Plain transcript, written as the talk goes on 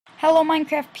Hello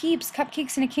Minecraft peeps,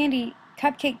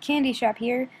 cupcake candy shop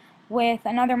here with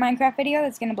another Minecraft video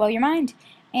that's gonna blow your mind.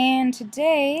 And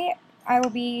today I will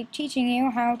be teaching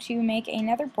you how to make a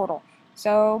Nether portal.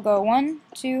 So go 1,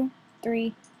 2,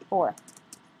 3, 4.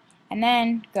 And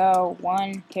then go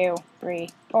 1, 2, 3,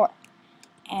 4.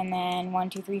 And then 1,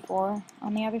 2, 3, 4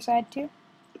 on the other side too.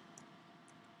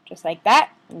 Just like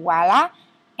that. Voila.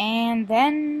 And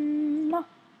then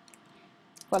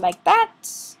go like that.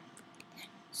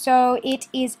 So it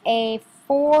is a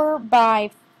 4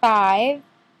 by 5,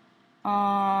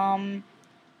 and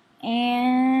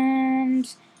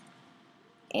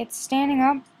it's standing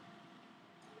up,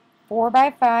 4 by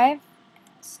 5,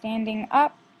 standing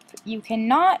up. You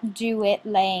cannot do it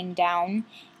laying down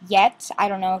yet. I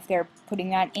don't know if they're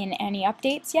putting that in any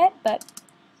updates yet, but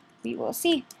we will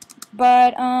see.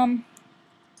 But,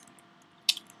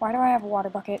 why do I have a water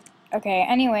bucket? Okay,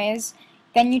 anyways.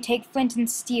 Then you take flint and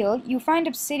steel. You find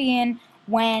obsidian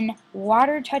when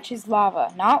water touches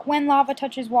lava. Not when lava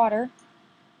touches water.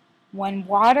 When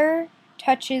water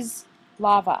touches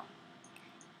lava.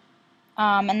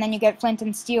 And then you get flint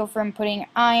and steel from putting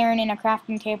iron in a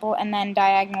crafting table and then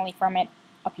diagonally from it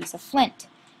a piece of flint.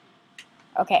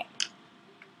 Okay.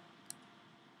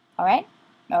 Alright?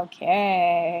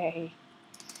 Okay.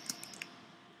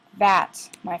 That,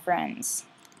 my friends,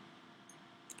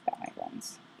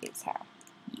 is how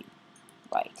you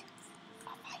light a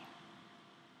fire.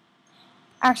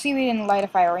 Actually, we didn't light a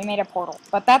fire, we made a portal.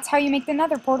 But that's how you make the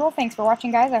Nether portal. Thanks for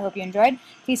watching, guys. I hope you enjoyed.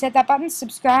 Please hit that button,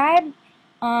 subscribe,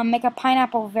 make a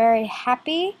pineapple very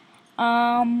happy.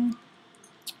 Ooh.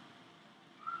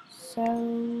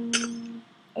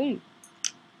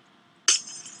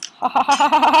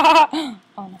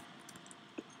 Oh no.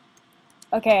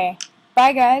 Okay,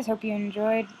 bye guys, hope you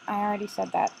enjoyed. I already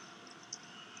said that.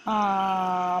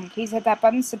 Please hit that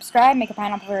button, subscribe, make a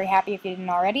pineapple very happy if you didn't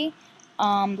already.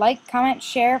 Like, comment,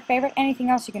 share, favorite, anything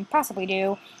else you can possibly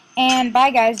do. And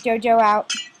bye guys, JoJo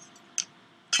out.